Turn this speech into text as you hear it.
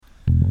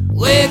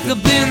Wake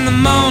up in the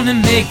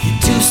morning, make you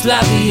 2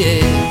 sloppy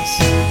eggs.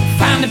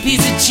 Find a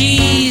piece of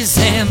cheese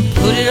and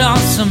put it on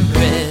some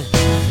bread.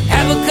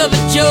 Have a cup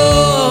of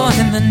joe,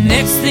 and the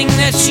next thing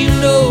that you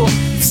know,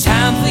 it's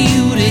time for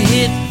you to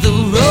hit the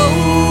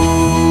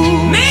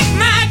road. Make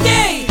my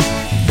day,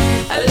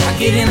 I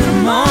like it in the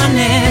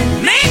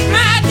morning. Make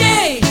my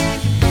day,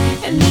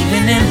 and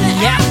even in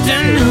the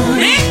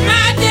afternoon. Make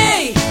my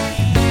day,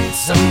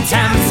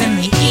 sometimes in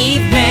the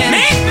evening.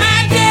 Make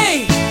my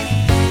day,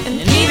 and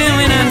even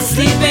when I'm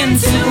sleeping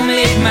to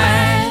make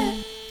my.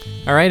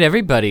 All right,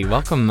 everybody,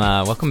 welcome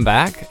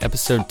back.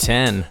 Episode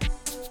 10.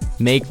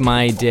 Make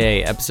My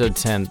Day, episode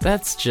 10.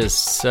 That's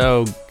just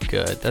so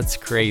good. That's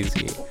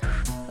crazy.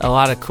 A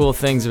lot of cool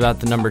things about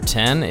the number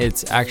 10.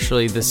 It's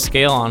actually the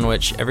scale on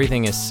which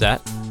everything is set.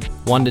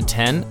 1 to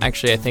 10.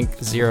 Actually, I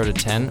think 0 to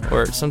 10,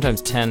 or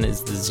sometimes 10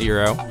 is the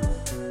 0.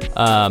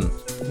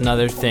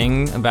 Another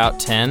thing about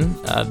 10,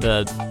 a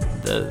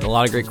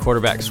lot of great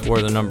quarterbacks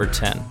wore the number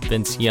 10.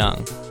 Vince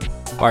Young,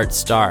 Bart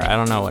Starr. I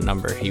don't know what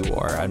number he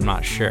wore. I'm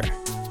not sure.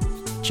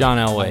 John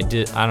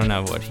Elway, I don't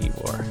know what he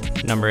wore.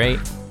 Number 8,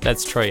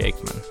 that's Troy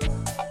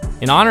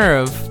Aikman. In honor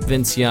of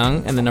Vince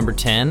Young and the number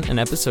 10 and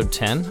episode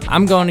 10,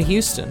 I'm going to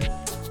Houston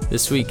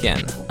this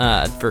weekend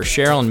for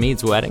Cheryl and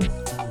Mead's wedding.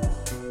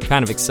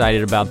 Kind of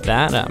excited about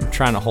that. I'm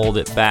trying to hold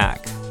it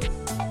back.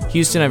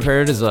 Houston, I've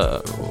heard, is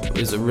a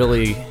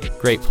really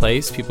great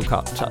place. People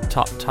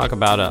talk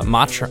about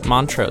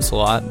Montrose a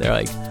lot. They're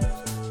like,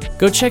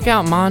 go check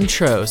out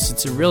Montrose.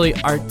 It's a really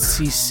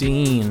artsy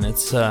scene.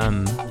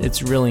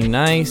 It's really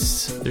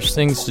nice. There's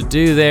things to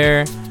do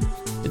there.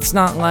 It's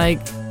not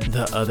like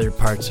the other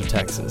parts of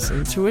Texas,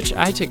 and to which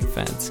I take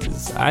offense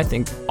because I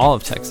think all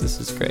of Texas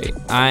is great.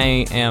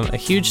 I am a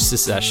huge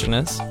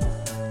secessionist.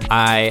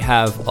 I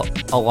have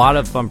a lot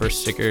of bumper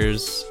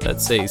stickers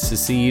that say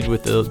secede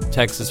with the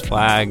Texas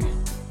flag.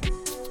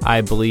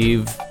 I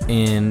believe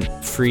in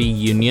free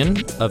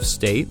union of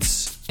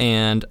states,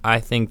 and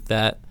I think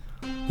that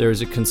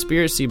there's a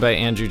conspiracy by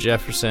Andrew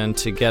Jefferson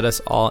to get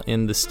us all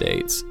in the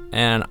states.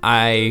 And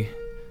I'm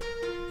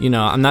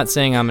not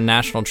saying I'm a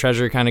national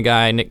treasure kind of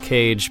guy, Nick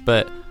Cage,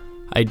 but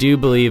I do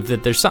believe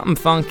that there's something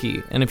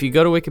funky. And if you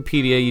go to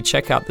Wikipedia, you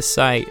check out the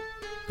site,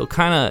 you'll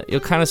kind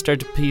of start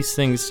to piece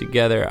things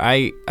together.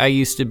 I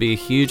used to be a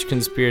huge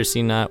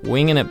conspiracy nut,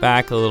 winging it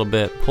back a little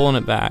bit, pulling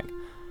it back,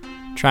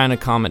 trying to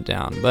calm it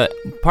down. But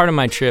part of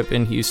my trip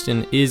in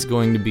Houston is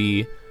going to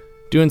be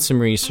doing some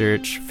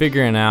research,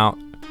 figuring out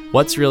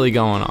what's really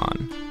going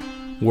on.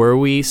 Were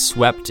we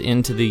swept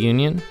into the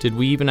Union? Did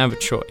we even have a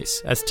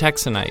choice? As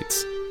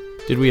Texanites,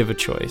 did we have a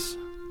choice?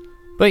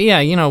 But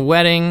yeah,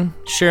 wedding,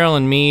 Cheryl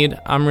and Mead,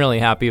 I'm really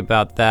happy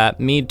about that.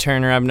 Mead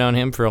Turner, I've known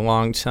him for a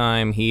long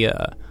time. He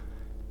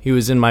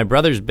was in my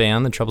brother's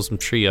band, the Troublesome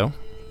Trio,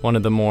 one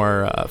of the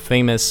more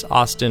famous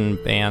Austin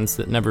bands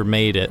that never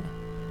made it.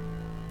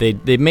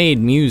 They made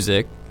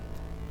music.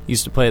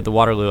 Used to play at the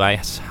Waterloo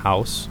Ice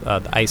House,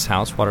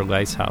 Waterloo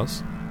Ice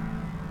House.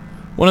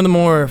 One of the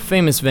more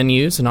famous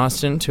venues in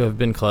Austin to have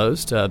been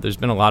closed. There's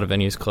been a lot of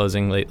venues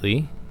closing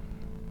lately.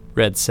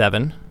 Red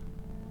 7,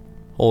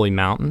 Holy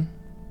Mountain,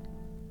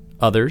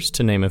 others,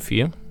 to name a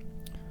few.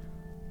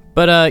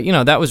 But,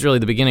 that was really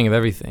the beginning of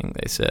everything.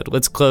 They said,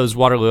 let's close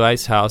Waterloo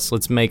Ice House.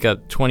 Let's make a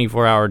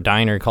 24-hour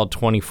diner called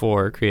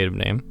 24, creative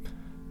name.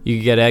 You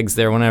can get eggs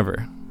there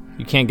whenever.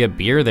 You can't get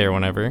beer there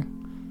whenever. A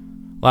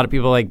lot of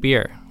people like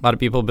beer. A lot of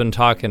people have been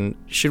talking,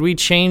 should we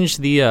change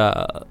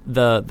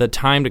the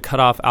time to cut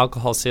off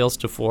alcohol sales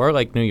to 4,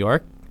 like New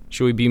York?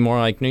 Should we be more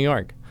like New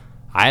York?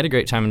 I had a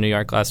great time in New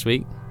York last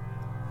week.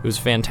 It was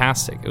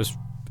fantastic. It was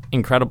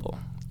incredible.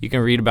 You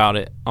can read about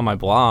it on my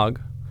blog.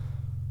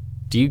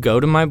 Do you go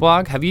to my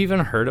blog? Have you even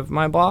heard of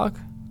my blog?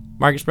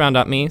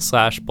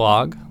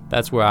 MarcusBrown.me/blog.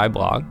 That's where I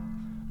blog. I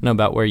know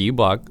about where you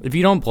blog. If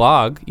you don't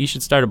blog, you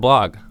should start a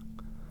blog.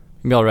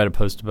 Maybe I'll write a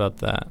post about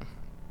that.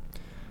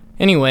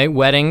 Anyway,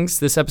 weddings.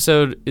 This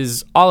episode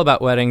is all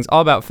about weddings,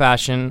 all about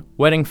fashion,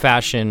 wedding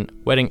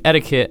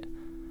etiquette,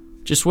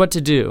 just what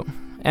to do.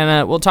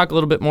 And we'll talk a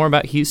little bit more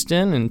about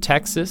Houston and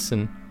Texas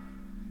and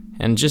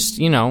just,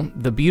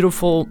 the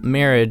beautiful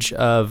marriage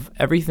of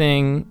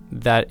everything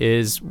that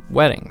is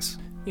weddings.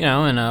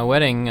 And a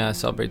wedding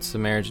celebrates the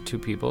marriage of two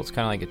people. It's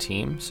kind of like a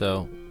team.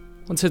 So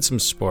let's hit some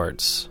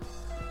sports.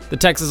 The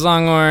Texas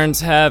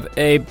Longhorns have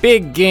a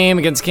big game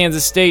against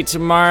Kansas State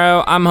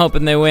tomorrow. I'm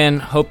hoping they win.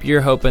 Hope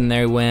you're hoping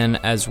they win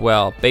as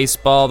well.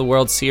 Baseball, the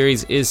World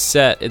Series is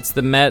set. It's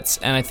the Mets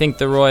and I think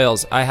the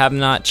Royals. I have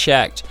not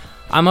checked.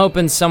 I'm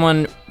hoping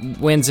someone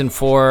wins in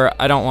 4.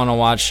 I don't want to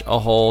watch a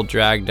whole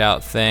dragged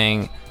out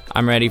thing.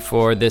 I'm ready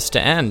for this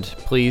to end.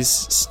 Please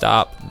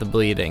stop the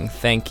bleeding.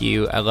 Thank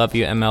you. I love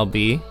you,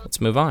 MLB.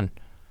 Let's move on.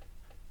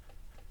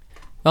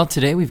 Well,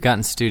 today we've got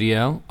in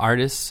studio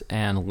artist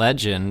and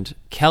legend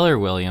Keller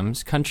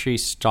Williams, country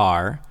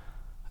star.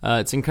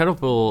 It's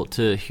incredible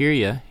to hear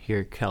you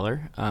here,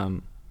 Keller.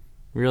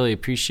 Really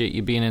appreciate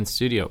you being in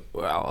studio.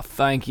 Well,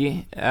 thank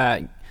you.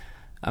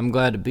 I'm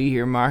glad to be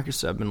here,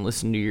 Marcus. I've been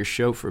listening to your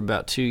show for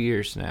about 2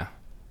 years now.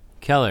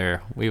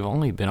 Keller, we've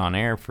only been on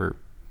air for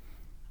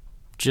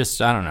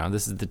just, I don't know,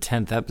 this is the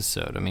 10th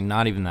episode. I mean,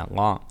 not even that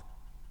long.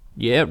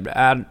 Yeah,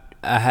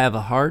 I have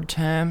a hard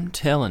time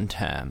telling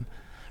time.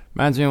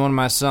 Reminds me of one of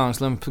my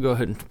songs. Let me go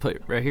ahead and play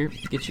it right here.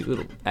 Get you a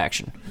little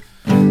action.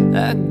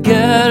 I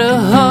got a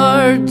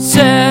hard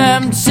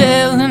time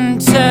telling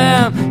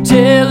time,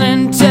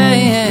 telling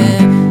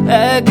time.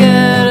 I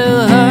got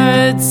a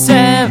hard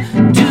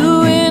time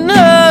doing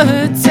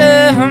hard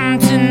time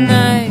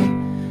tonight.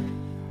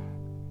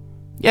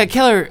 Yeah,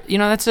 Keller, you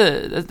know,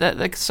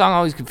 that song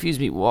always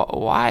confused me.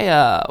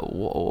 Why,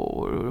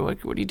 what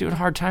are you doing a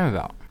hard time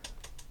about?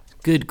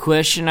 Good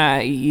question.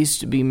 I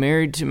used to be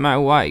married to my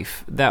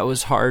wife. That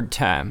was hard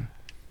time.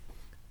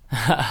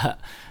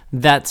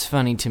 That's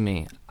funny to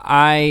me.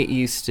 I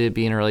used to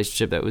be in a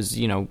relationship that was,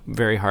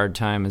 very hard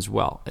time as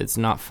well. It's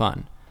not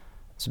fun.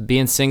 So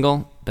being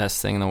single, best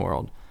thing in the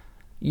world.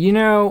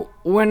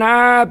 When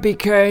I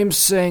became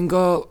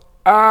single,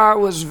 I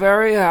was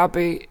very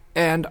happy,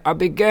 and I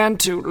began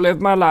to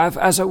live my life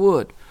as I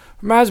would.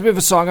 Reminds me of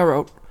a song I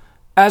wrote,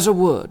 As I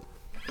Would.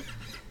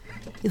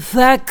 If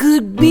I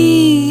could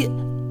be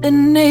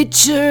in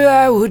nature,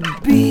 I would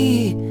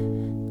be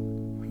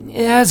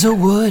as I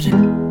would.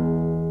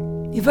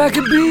 If I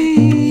could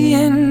be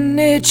in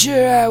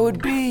nature, I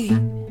would be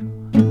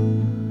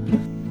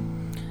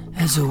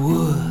as I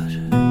would.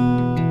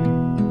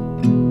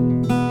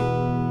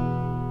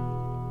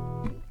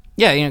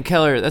 Yeah,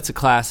 Keller, that's a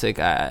classic.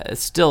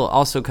 It's still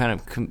also kind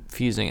of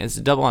confusing. It's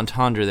a double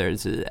entendre there.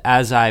 Is it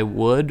as I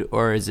would,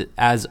 or is it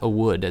as a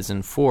wood, as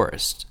in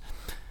forest?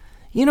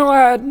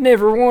 I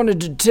never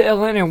wanted to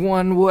tell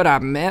anyone what I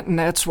meant, and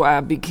that's why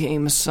I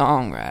became a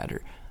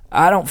songwriter.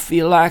 I don't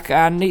feel like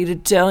I need to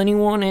tell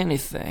anyone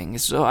anything,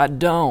 so I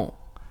don't.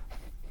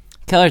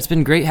 Keller, it's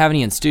been great having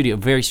you in studio.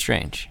 Very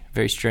strange.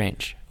 Very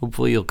strange.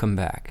 Hopefully you'll come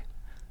back.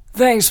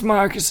 Thanks,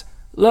 Marcus.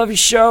 Love your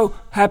show.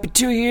 Happy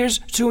 2 years.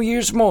 2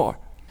 years more.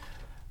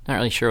 Not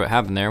really sure what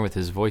happened there with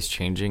his voice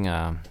changing.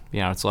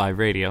 It's live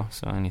radio,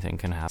 so anything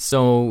can happen.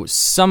 So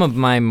some of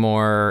my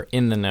more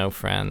in-the-know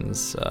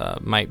friends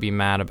might be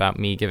mad about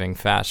me giving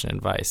fashion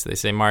advice. They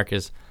say,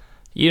 Marcus,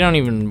 you don't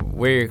even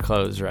wear your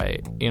clothes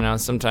right.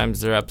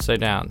 Sometimes they're upside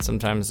down.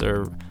 Sometimes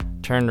they're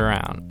turned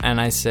around. And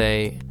I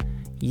say,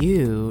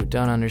 you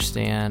don't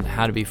understand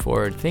how to be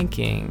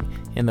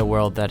forward-thinking in the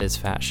world that is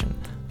fashion.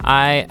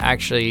 I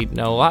actually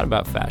know a lot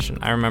about fashion.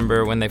 I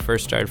remember when they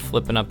first started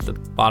flipping up the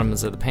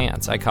bottoms of the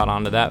pants. I caught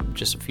on to that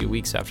just a few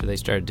weeks after they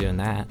started doing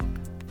that.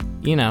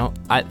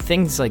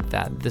 Things like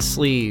that. The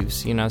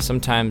sleeves,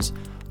 sometimes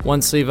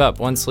one sleeve up,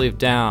 one sleeve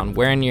down,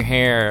 wearing your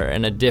hair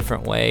in a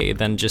different way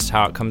than just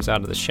how it comes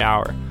out of the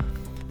shower.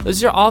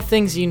 Those are all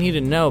things you need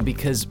to know,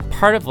 because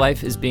part of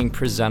life is being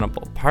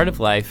presentable. Part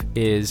of life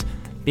is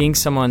being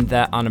someone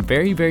that on a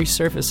very, very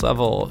surface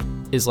level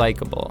is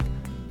likable.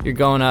 You're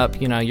going up,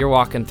 you're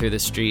walking through the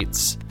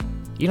streets.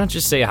 You don't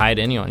just say hi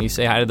to anyone. You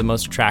say hi to the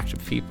most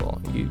attractive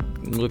people. You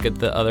look at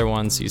the other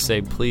ones. You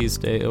say, please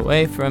stay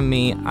away from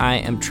me. I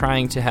am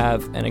trying to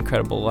have an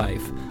incredible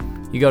life.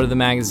 You go to the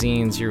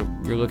magazines. You're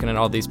looking at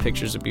all these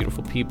pictures of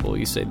beautiful people.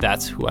 You say,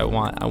 that's who I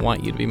want. I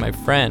want you to be my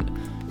friend.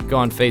 You go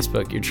on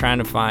Facebook. You're trying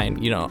to find,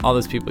 all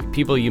those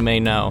people you may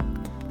know.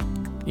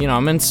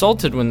 I'm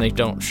insulted when they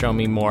don't show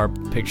me more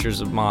pictures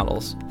of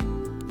models.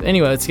 But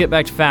anyway, let's get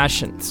back to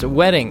fashion. So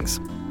weddings.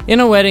 In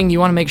a wedding, you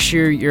want to make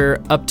sure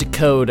you're up to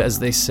code, as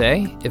they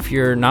say. If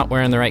you're not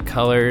wearing the right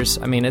colors,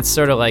 it's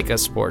sort of like a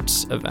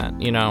sports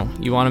event, You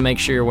want to make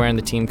sure you're wearing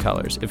the team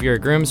colors. If you're a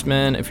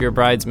groomsman, if you're a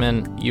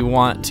bridesman, you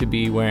want to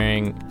be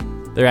wearing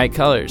the right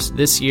colors.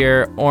 This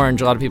year,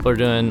 orange. A lot of people are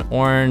doing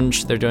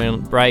orange. They're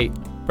doing bright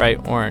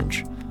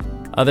orange.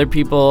 Other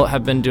people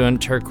have been doing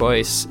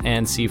turquoise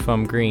and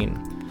seafoam green.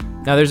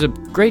 Now, there's a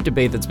great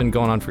debate that's been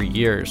going on for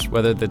years,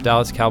 whether the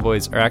Dallas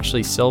Cowboys are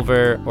actually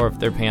silver or if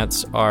their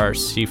pants are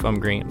seafoam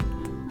green.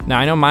 Now,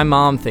 I know my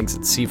mom thinks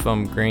it's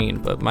seafoam green,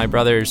 but my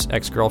brother's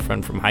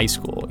ex-girlfriend from high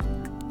school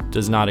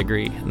does not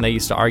agree, and they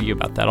used to argue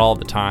about that all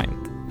the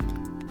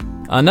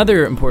time.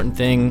 Another important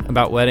thing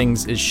about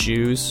weddings is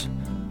shoes.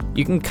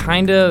 You can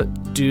kind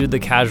of do the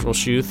casual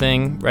shoe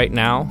thing right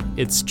now.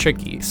 It's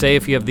tricky. Say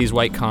if you have these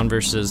white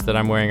Converses that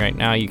I'm wearing right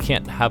now, you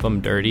can't have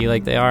them dirty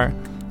like they are.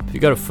 If you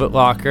go to Foot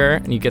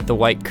Locker and you get the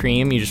white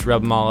cream, you just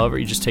rub them all over.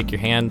 You just take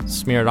your hand,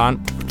 smear it on,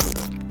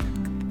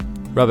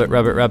 rub it,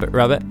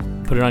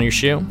 put it on your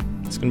shoe.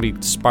 It's going to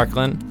be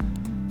sparkling.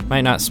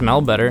 Might not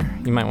smell better.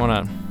 You might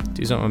want to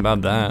do something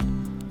about that.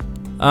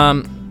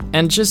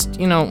 And just,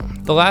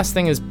 the last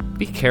thing is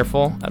be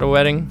careful at a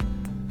wedding.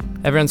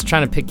 Everyone's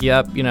trying to pick you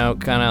up,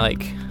 kind of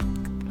like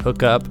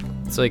hook up.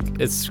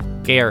 It's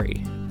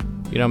scary.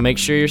 Make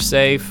sure you're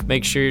safe.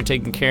 Make sure you're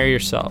taking care of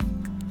yourself.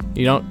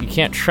 You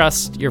can't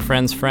trust your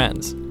friend's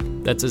friends.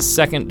 That's a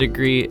second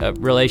degree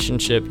of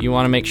relationship. You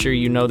want to make sure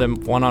you know them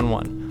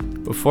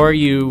one-on-one. Before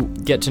you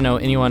get to know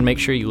anyone, make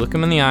sure you look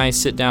them in the eye,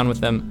 sit down with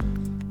them,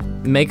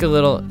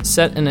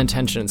 set an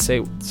intention,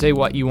 say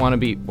what you want to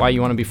be, why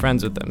you want to be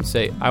friends with them.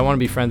 Say, I want to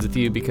be friends with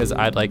you because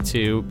I'd like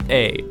to,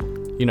 A,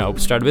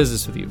 start a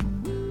business with you.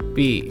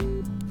 B,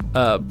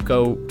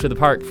 go to the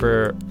park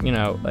for,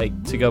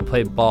 to go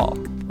play ball.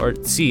 Or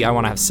C, I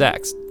want to have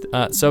sex.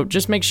 So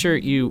just make sure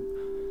you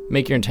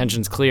make your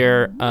intentions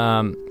clear,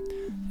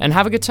 and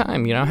have a good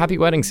time, happy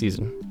wedding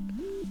season.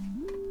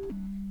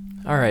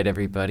 All right,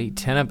 everybody,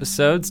 10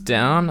 episodes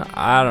down.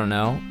 I don't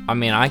know. I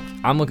mean,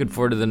 I'm looking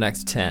forward to the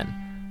next 10.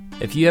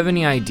 If you have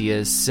any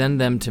ideas,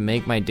 send them to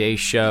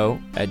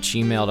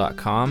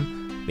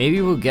makemydayshow@gmail.com.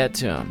 Maybe we'll get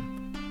to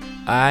them.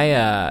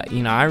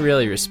 I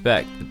really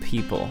respect the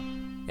people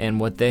and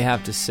what they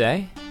have to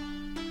say.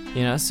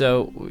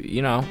 So,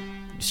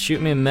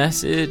 shoot me a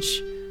message,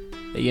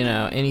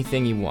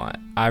 anything you want.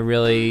 I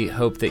really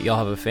hope that y'all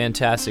have a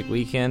fantastic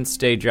weekend.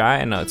 Stay dry.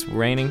 I know it's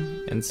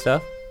raining and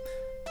stuff.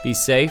 Be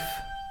safe.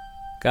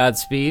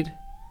 Godspeed.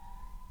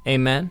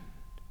 Amen.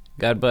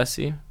 God bless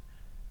you.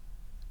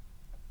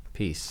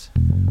 Peace.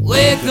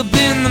 Wake up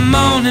in the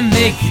morning,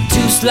 make you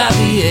 2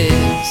 sloppy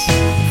eggs.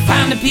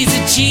 Find a piece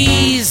of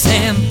cheese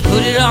and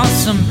put it on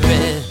some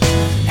bread.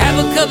 Have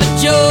a cup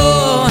of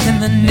joe, and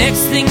the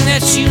next thing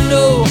that you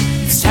know,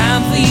 it's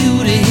time for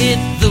you to hit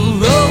the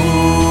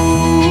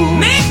road.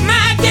 Make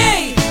my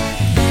day,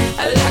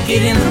 I like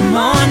it in the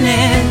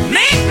morning.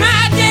 Make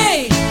my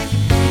day,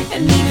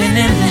 and even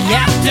in the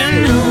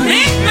afternoon.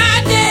 Make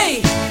my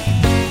day,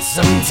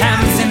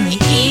 sometimes in the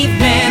evening.